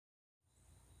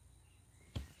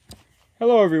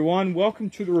Hello everyone,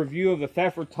 welcome to the review of the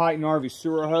Theford Titan RV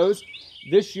sewer hose.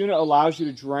 This unit allows you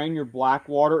to drain your black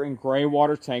water and gray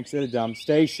water tanks at a dump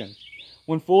station.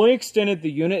 When fully extended, the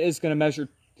unit is going to measure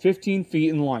 15 feet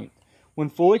in length.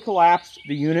 When fully collapsed,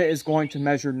 the unit is going to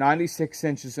measure 96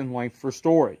 inches in length for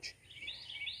storage.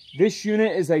 This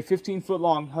unit is a 15-foot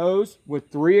long hose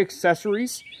with 3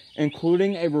 accessories,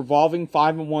 including a revolving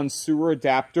 5-in-1 sewer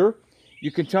adapter. You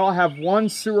can tell I have one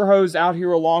sewer hose out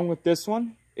here along with this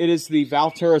one. It is the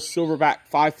Valterra Silverback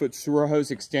 5-foot sewer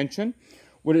hose extension,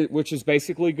 which is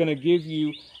basically going to give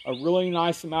you a really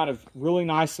nice amount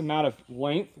of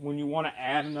length when you want to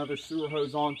add another sewer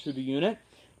hose onto the unit.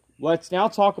 Let's now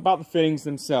talk about the fittings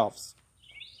themselves.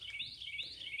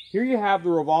 Here you have the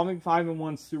revolving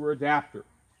 5-in-1 sewer adapter.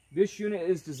 This unit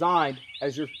is designed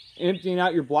as you're emptying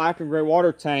out your black and gray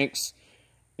water tanks.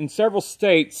 In several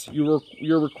states,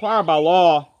 you're required by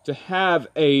law to have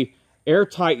a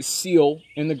airtight seal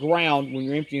in the ground when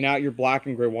you're emptying out your black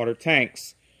and gray water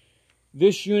tanks.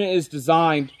 This unit is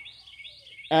designed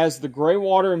as the gray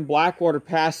water and black water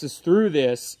passes through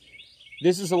this.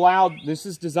 This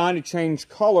is designed to change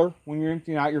color when you're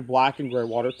emptying out your black and gray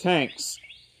water tanks.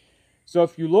 So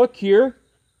if you look here,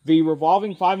 the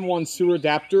revolving 5-in-1 sewer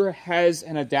adapter has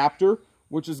an adapter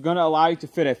which is going to allow you to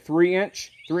fit a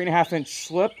 3-inch, 3.5-inch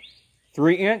slip,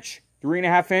 3-inch,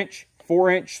 3.5-inch,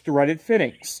 4-inch threaded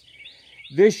fittings.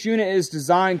 This unit is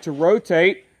designed to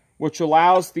rotate, which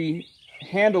allows the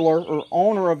handler or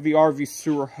owner of the RV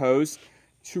sewer hose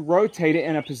to rotate it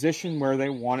in a position where they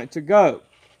want it to go,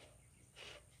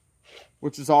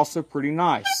 which is also pretty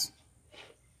nice.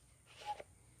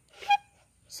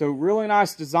 So really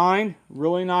nice design,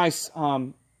 really nice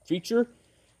feature.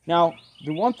 Now,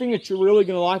 the one thing that you're really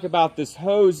going to like about this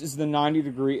hose is the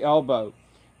 90-degree elbow.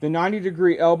 The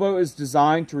 90-degree elbow is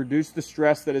designed to reduce the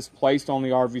stress that is placed on the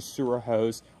RV sewer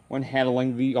hose when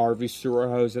handling the RV sewer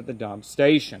hose at the dump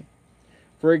station.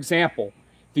 For example,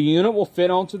 the unit will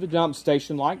fit onto the dump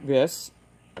station like this.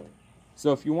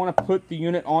 So if you want to put the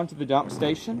unit onto the dump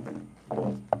station,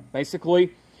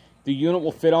 basically the unit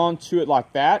will fit onto it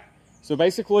like that. So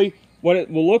basically what it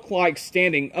will look like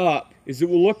standing up is it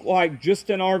will look like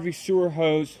just an RV sewer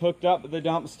hose hooked up at the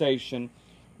dump station,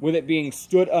 with it being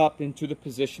stood up into the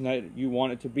position that you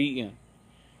want it to be in.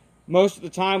 Most of the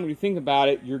time when you think about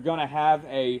it, you're going to have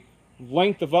a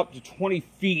length of up to 20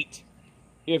 feet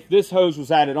if this hose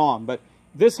was added on. But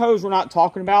this hose we're not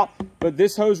talking about, but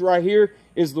this hose right here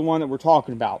is the one that we're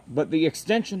talking about. But the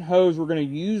extension hose, we're going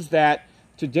to use that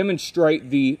to demonstrate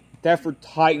the Theford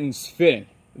Titan's fitting,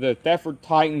 the Theford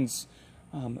Titan's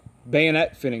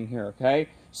bayonet fitting here, okay?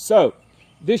 So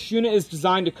this unit is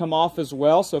designed to come off as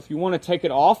well, so if you want to take it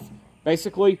off,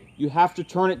 basically you have to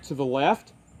turn it to the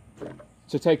left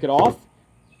to take it off.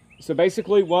 So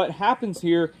basically what happens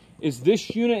here is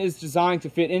this unit is designed to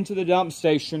fit into the dump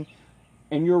station,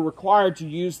 and you're required to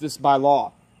use this by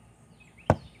law.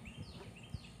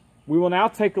 We will now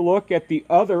take a look at the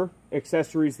other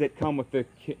accessories that come with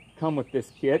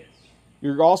this kit.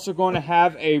 You're also going to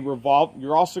have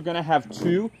you're also going to have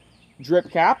 2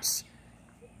 drip caps.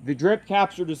 The drip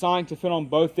caps are designed to fit on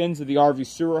both ends of the RV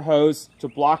sewer hose to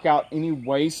block out any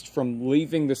waste from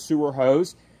leaving the sewer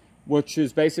hose, which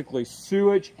is basically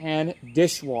sewage and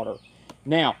dishwater.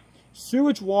 Now,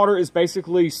 sewage water is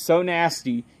basically so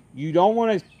nasty, you don't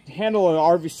want to handle an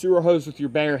RV sewer hose with your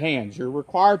bare hands. You're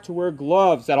required to wear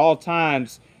gloves at all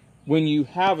times when you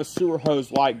have a sewer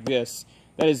hose like this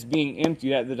that is being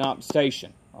emptied at the dump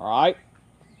station. All right?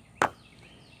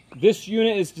 This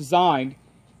unit is designed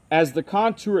as the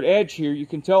contoured edge here. You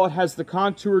can tell it has the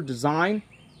contoured design.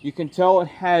 You can tell it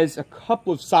has a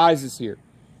couple of sizes here.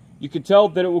 You can tell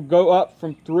that it will go up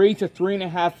from 3 to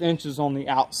 3.5 inches on the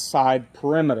outside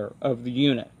perimeter of the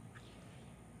unit.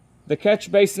 The catch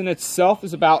basin itself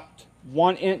is about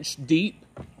 1 inch deep.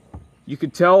 You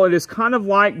can tell it is kind of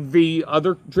like the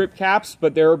other drip caps,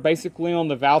 but they're basically on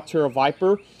the Valterra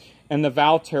Viper and the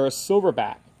Valterra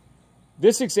Silverback.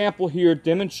 This example here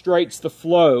demonstrates the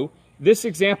flow. This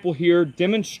example here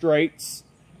demonstrates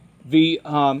the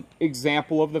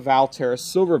example of the Valterra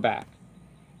Silverback.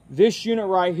 This unit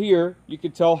right here, you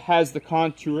can tell, has the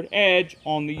contoured edge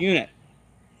on the unit.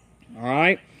 All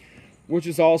right, which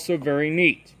is also very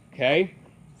neat. Okay.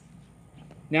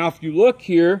 Now, if you look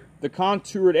here, the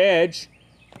contoured edge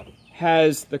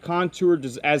has the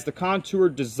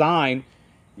contoured design.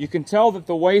 You can tell that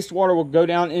the wastewater will go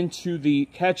down into the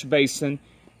catch basin,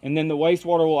 and then the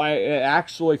wastewater will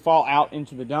actually fall out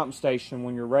into the dump station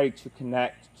when you're ready to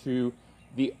connect to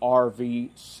the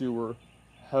RV sewer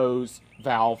hose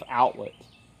valve outlet.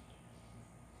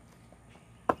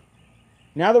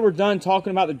 Now that we're done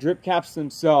talking about the drip caps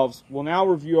themselves, we'll now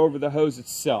review over the hose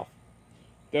itself.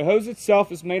 The hose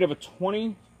itself is made of a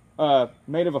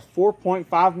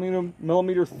 4.5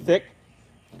 millimeter thick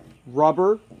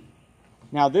rubber.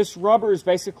 Now this rubber is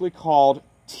basically called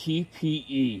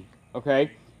TPE,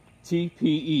 okay?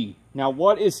 TPE. Now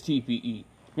what is TPE?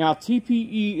 Now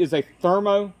TPE is a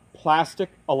thermoplastic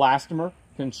elastomer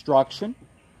construction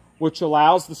which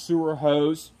allows the sewer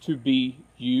hose to be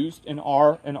used in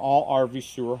all RV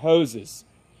sewer hoses.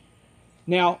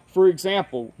 Now, for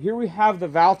example, here we have the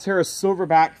Valterra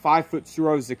Silverback 5-foot sewer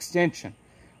hose extension.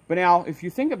 But now, if you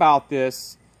think about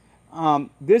this,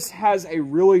 this has a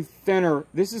really thinner,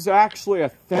 this is actually a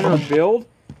thinner build.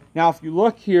 Now, if you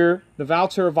look here, the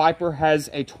Valterra Viper has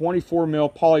a 24 mil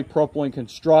polypropylene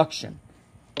construction.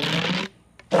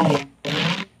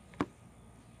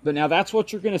 But now that's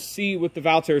what you're going to see with the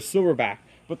Valterra Silverback.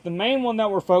 But the main one that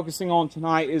we're focusing on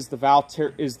tonight is the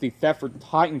Theford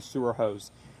Titan sewer hose.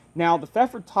 Now, the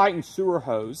Theford Titan sewer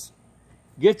hose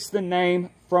gets the name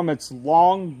from its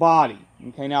long body.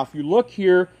 Okay, now if you look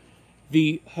here,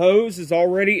 the hose is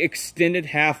already extended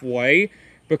halfway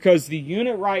because the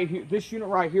unit right here, this unit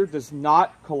right here does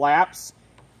not collapse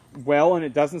well and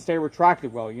it doesn't stay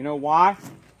retracted well. You know why?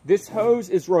 This hose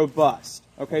is robust.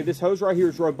 Okay, this hose right here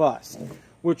is robust,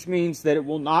 which means that it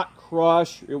will not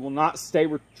crush, it will not stay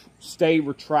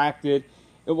retracted.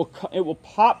 It will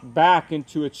pop back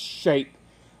into its shape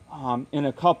in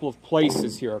a couple of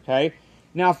places here, okay?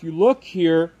 Now, if you look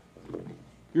here,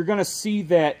 you're going to see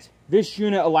that this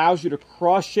unit allows you to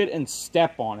crush it and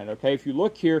step on it, okay? If you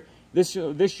look here, this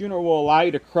unit will allow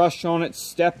you to crush on it,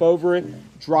 step over it,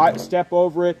 step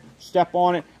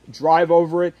on it, drive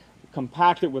over it,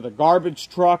 compact it with a garbage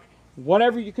truck,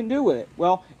 whatever you can do with it.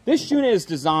 Well, this unit is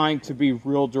designed to be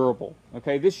real durable,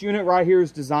 okay? This unit right here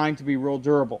is designed to be real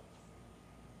durable.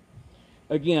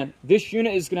 Again, this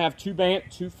unit is going to have two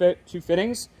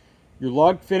fittings, your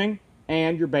lug fitting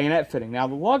and your bayonet fitting. Now,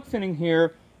 the lug fitting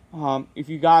here, if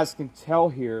you guys can tell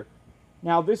here,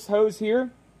 now this hose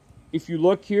here, if you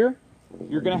look here,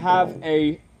 you're going to have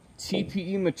a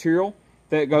TPE material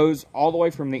that goes all the way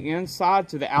from the inside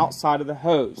to the outside of the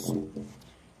hose.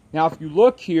 Now, if you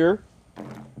look here,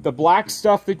 the black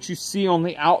stuff that you see on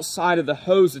the outside of the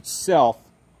hose itself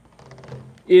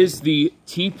is the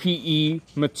TPE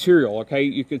material, okay?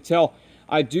 You can tell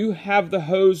I do have the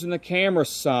hose in the camera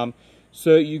some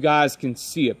so you guys can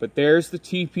see it, but there's the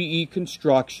TPE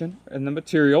construction and the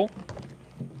material.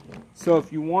 So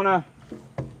if you want to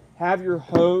have your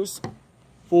hose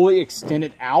fully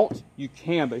extended out, you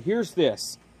can, but here's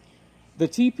this. The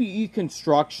TPE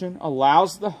construction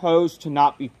allows the hose to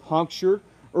not be punctured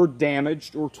or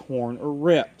damaged or torn or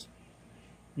ripped.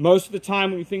 Most of the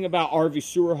time when you think about RV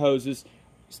sewer hoses,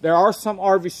 there are some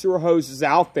RV sewer hoses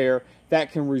out there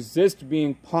that can resist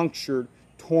being punctured,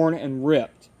 torn, and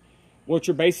ripped, which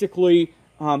are basically,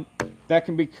 that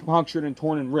can be punctured and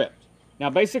torn and ripped. Now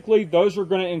basically those are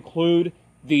going to include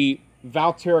the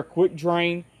Valterra Quick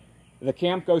Drain, the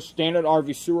Camco Standard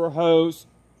RV sewer hose,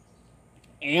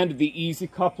 and the Easy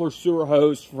Coupler sewer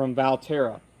hose from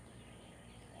Valterra.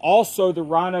 Also, the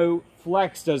Rhino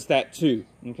Flex does that too,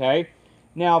 okay?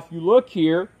 Now, if you look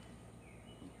here,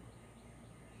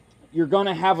 you're going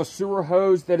to have a sewer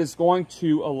hose that is going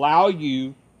to allow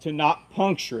you to not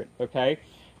puncture it, okay?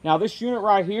 Now, this unit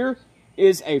right here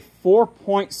is a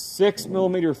 4.6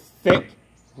 millimeter thick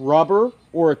rubber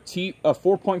or a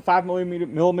 4.5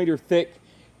 millimeter thick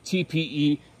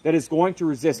TPE that is going to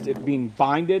resist it being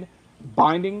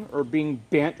binding or being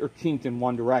bent or kinked in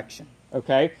one direction,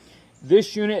 okay?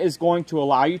 This unit is going to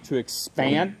allow you to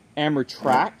expand and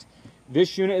retract.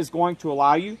 This unit is going to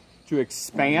allow you to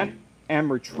expand and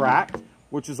retract,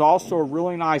 which is also a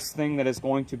really nice thing that is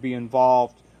going to be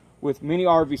involved with many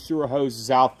RV sewer hoses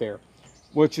out there,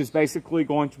 which is basically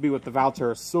going to be with the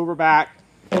Valterra Silverback.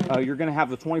 You're going to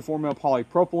have the 24 mil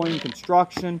polypropylene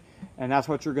construction, and that's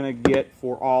what you're going to get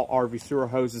for all RV sewer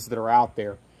hoses that are out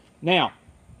there. Now,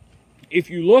 if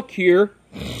you look here,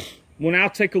 we'll now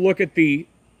take a look at the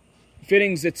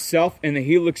fittings itself and the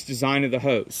helix design of the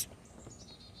hose.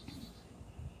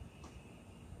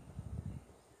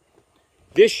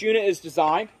 This unit is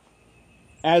designed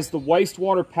as the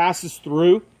wastewater passes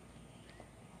through.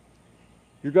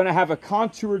 You're going to have a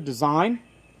contoured design.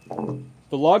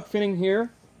 The lug fitting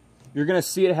here, you're going to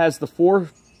see it has the 4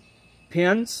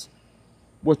 pins,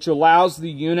 which allows the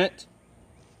unit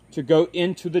to go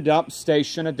into the dump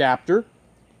station adapter.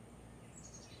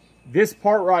 This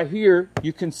part right here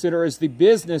you consider as the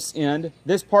business end.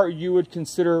 This part you would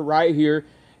consider right here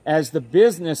as the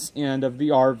business end of the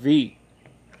RV.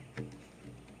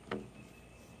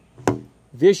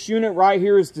 This unit right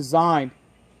here is designed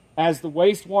as the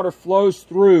wastewater flows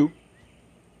through,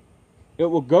 it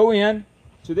will go in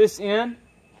to this end,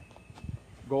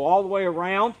 go all the way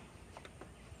around.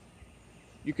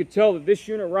 You could tell that this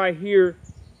unit right here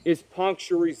is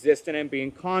puncture resistant and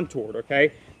being contoured,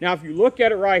 okay? Now, if you look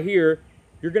at it right here,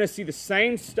 you're going to see the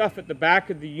same stuff at the back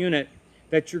of the unit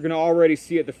that you're going to already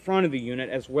see at the front of the unit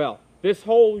as well. This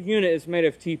whole unit is made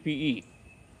of TPE.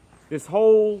 This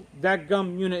whole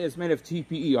dadgum unit is made of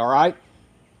TPE, all right?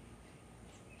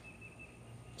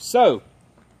 So,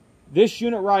 this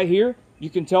unit right here, you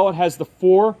can tell it has the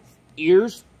 4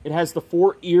 ears. It has the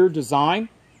 4-ear design,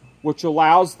 which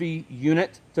allows the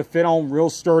unit to fit on real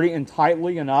sturdy and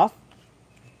tightly enough.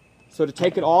 So to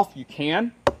take it off, you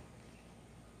can.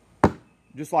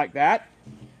 Just like that.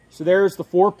 So there's the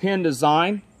 4-pin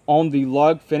design on the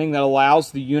lug fitting that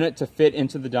allows the unit to fit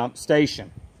into the dump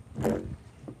station.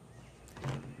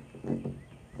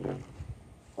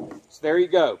 So there you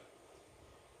go.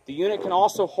 The unit can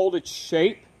also hold its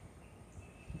shape.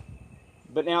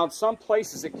 But now in some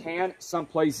places it can, some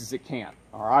places it can't.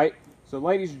 Alright? So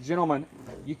ladies and gentlemen,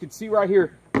 you can see right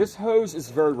here, this hose is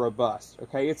very robust.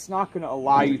 Okay? It's not going to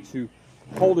allow you to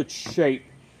hold its shape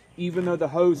even though the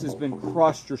hose has been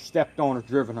crushed or stepped on or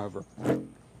driven over.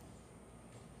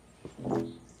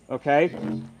 Okay?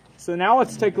 So now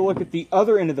let's take a look at the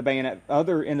other end of the bayonet,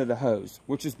 other end of the hose,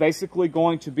 which is basically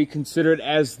going to be considered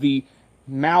as the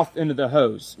mouth end of the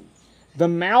hose. The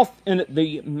mouth end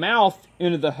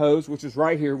of the hose, which is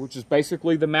right here, which is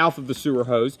basically the mouth of the sewer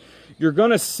hose, you're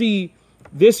going to see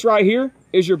this right here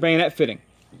is your bayonet fitting.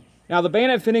 Now the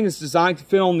bayonet fitting is designed to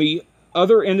fit on the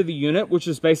other end of the unit, which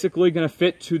is basically going to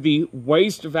fit to the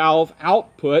waste valve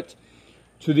output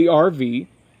to the RV.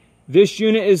 This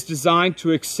unit is designed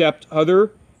to accept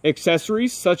other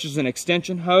accessories such as an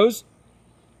extension hose.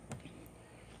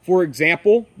 For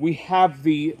example, we have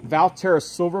the Valterra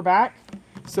Silverback.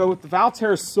 So with the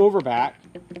Valterra Silverback,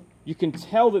 you can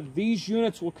tell that these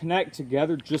units will connect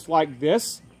together just like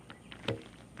this.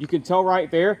 You can tell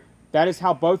right there, that is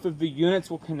how both of the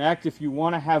units will connect if you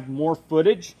want to have more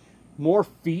footage, more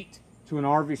feet to an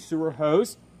RV sewer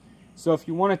hose. So if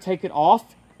you want to take it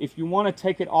off,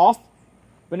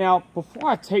 but now before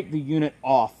I take the unit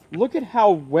off, look at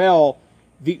how well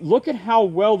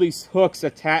these hooks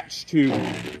attach to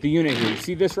the unit here. You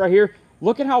see this right here?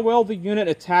 Look at how well the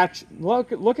unit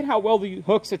look at how well the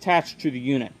hooks attach to the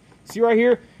unit. See right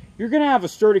here? You're going to have a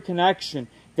sturdy connection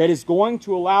that is going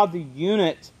to allow the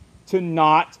unit to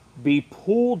not be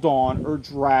pulled on or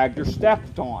dragged or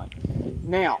stepped on.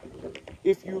 Now,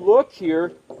 if you look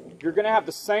here, you're going to have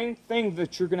the same thing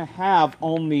that you're going to have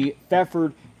on the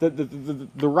theford,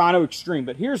 the Rhino Extreme.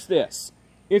 But here's this.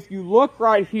 If you look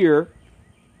right here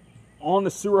on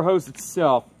the sewer hose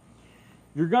itself,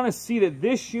 you're going to see that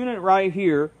this unit right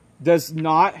here does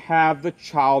not have the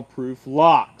childproof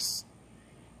locks.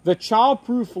 The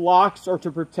childproof locks are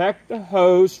to protect the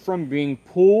hose from being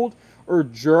pulled or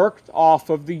jerked off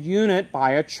of the unit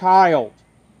by a child.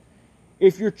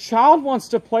 If your child wants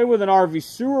to play with an RV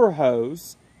sewer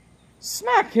hose,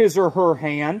 smack his or her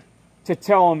hand to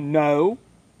tell him no.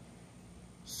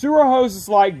 Sewer hoses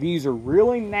like these are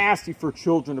really nasty for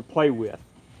children to play with.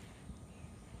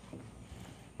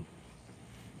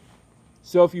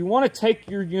 So if you want to take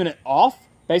your unit off,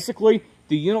 basically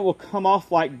the unit will come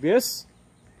off like this.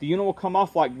 The unit will come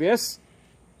off like this.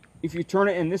 If you turn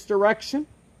it in this direction,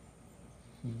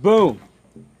 boom,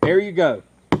 there you go.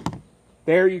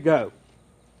 There you go.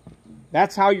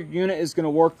 That's how your unit is going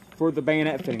to work for the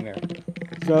bayonet fitting there.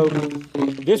 So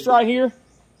this right here,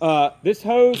 this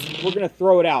hose, we're going to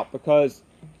throw it out because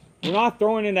we're not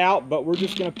throwing it out, but we're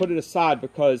just going to put it aside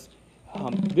because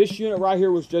this unit right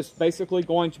here was just basically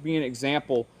going to be an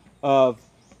example of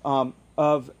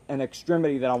an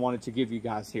extremity that I wanted to give you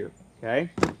guys here.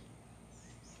 Okay.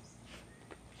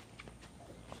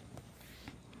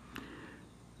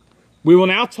 We will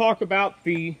now talk about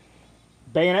the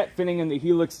bayonet fitting and the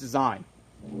helix design.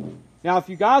 Now, if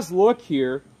you guys look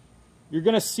here, you're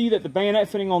going to see that the bayonet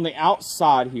fitting on the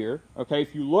outside here, okay,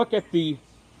 if you look at the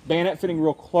bayonet fitting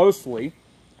real closely,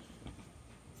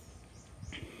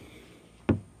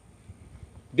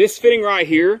 this fitting right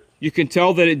here, you can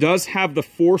tell that it does have the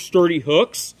 4 sturdy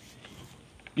hooks.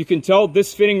 You can tell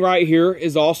this fitting right here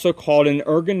is also called an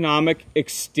ergonomic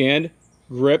extend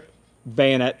grip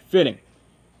bayonet fitting.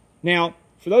 Now,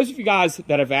 for those of you guys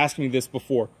that have asked me this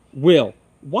before, Will,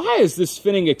 why is this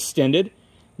fitting extended?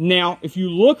 Now, if you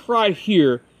look right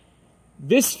here,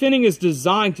 this fitting is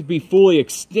designed to be fully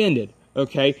extended,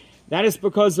 okay? That is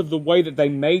because of the way that they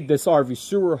made this RV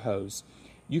sewer hose.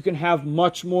 You can have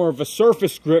much more of a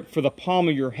surface grip for the palm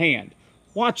of your hand.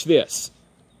 Watch this.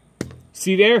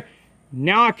 See there?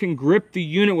 now I can grip the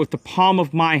unit with the palm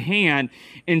of my hand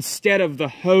instead of the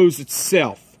hose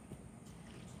itself.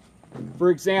 For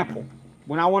example,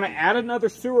 when I want to add another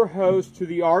sewer hose to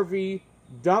the RV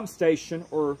dump station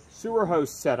or sewer hose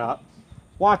setup,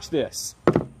 watch this.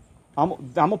 I'm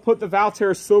going to put the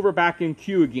Valterra Silverback in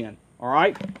Q again. All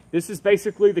right, this is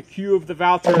basically the Q of the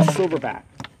Valterra Silverback.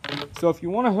 So if you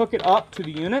want to hook it up to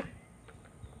the unit,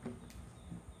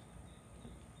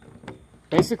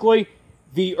 basically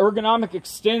the ergonomic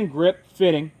extend grip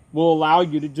fitting will allow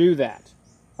you to do that.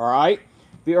 All right,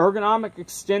 the ergonomic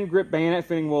extend grip bayonet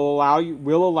fitting will allow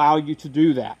you to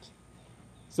do that.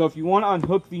 So if you want to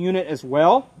unhook the unit as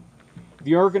well,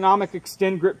 the ergonomic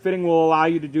extend grip fitting will allow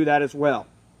you to do that as well.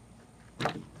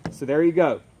 So there you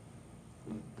go.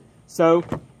 So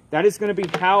that is going to be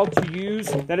how to use,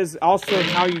 that is also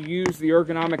how you use the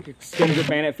ergonomic extend grip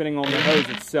bayonet fitting on the hose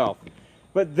itself.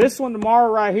 But this one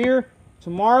tomorrow right here,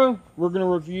 tomorrow we're going to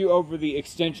review over the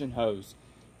extension hose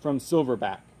from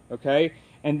Silverback, okay?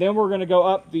 And then we're going to go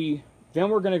up the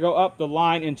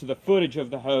line into the footage of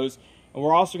the hose, and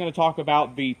we're also going to talk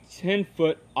about the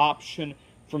 10-foot option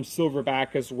from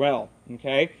Silverback as well,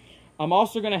 okay? I'm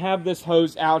also going to have this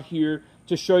hose out here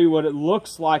to show you what it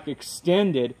looks like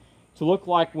extended, to look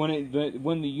like when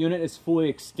the unit is fully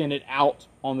extended out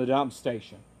on the dump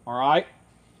station. All right.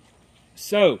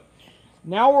 So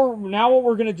now what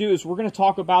we're going to do is we're going to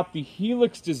talk about the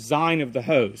helix design of the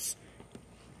hose.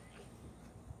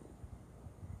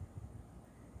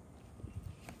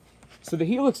 So the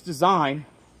helix design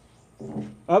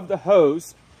of the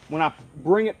hose, when I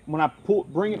bring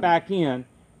it back in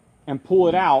and pull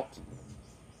it out,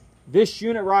 this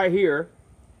unit right here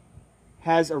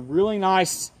has a really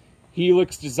nice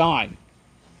helix design.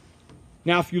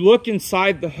 Now if you look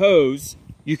inside the hose,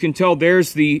 you can tell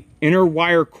there's the inner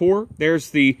wire core,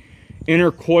 there's the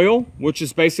inner coil, which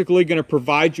is basically going to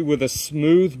provide you with a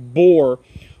smooth bore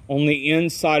on the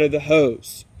inside of the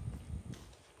hose.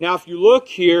 Now if you look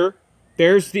here,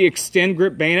 there's the extend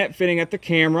grip bayonet fitting at the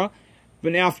camera.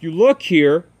 But now if you look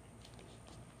here,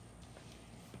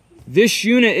 this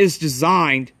unit is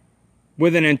designed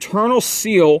with an internal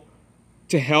seal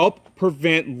to help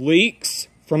prevent leaks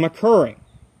from occurring.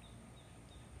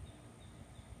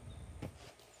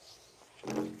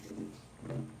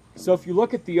 So if you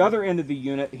look at the other end of the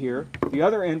unit here, the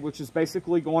other end, which is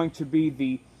basically going to be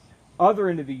the other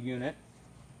end of the unit,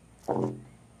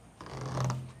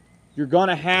 you're going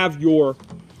to have your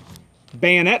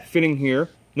bayonet fitting here.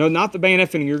 No, not the bayonet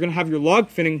fitting. You're going to have your lug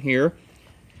fitting here.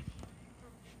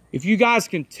 If you guys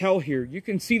can tell here, you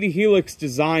can see the helix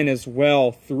design as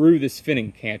well through this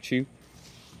fitting, can't you?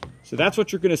 So that's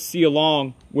what you're going to see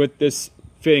along with this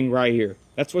fitting right here.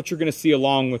 That's what you're going to see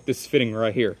along with this fitting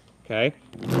right here, okay?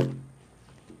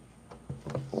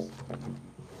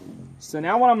 So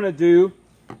now what I'm going to do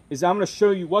is I'm going to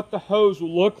show you what the hose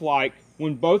will look like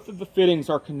when both of the fittings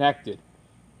are connected.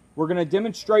 We're going to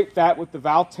demonstrate that with the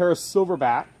Valterra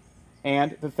Silverback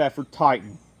and the Theford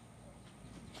Titan.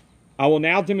 I will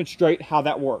now demonstrate how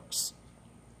that works.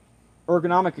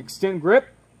 Ergonomic extend grip,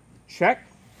 check.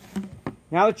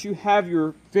 Now that you have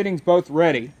your fittings both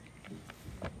ready,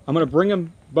 I'm going to bring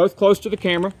them both close to the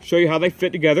camera, show you how they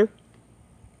fit together.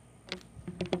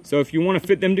 So if you want to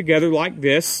fit them together like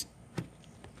this,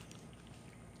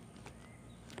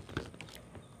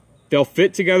 they'll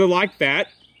fit together like that.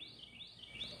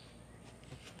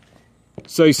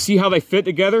 So you see how they fit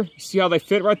together? You see how they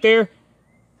fit right there?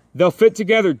 They'll fit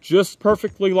together just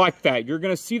perfectly like that. You're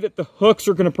going to see that the hooks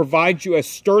are going to provide you a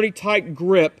sturdy, tight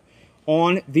grip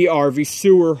on the RV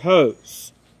sewer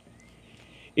hose.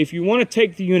 If you want to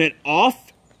take the unit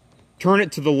off, turn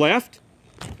it to the left,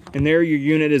 and there your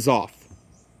unit is off.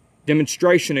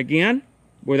 Demonstration again,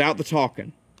 without the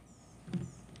talking.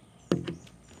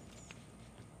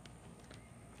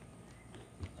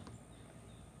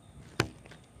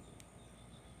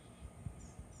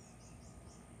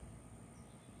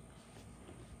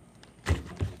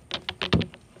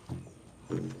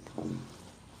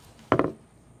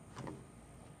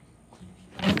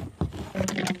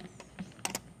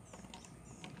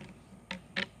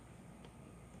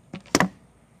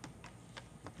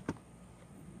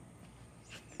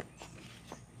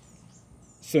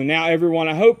 So now everyone,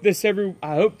 I hope this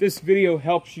video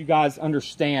helps you guys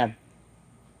understand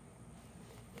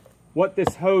what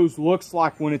this hose looks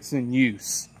like when it's in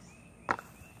use.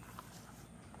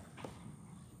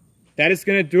 That is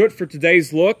going to do it for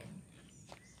today's look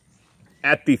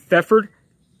at the Theford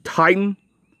Titan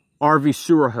RV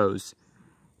sewer hose.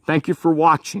 Thank you for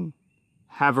watching.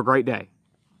 Have a great day.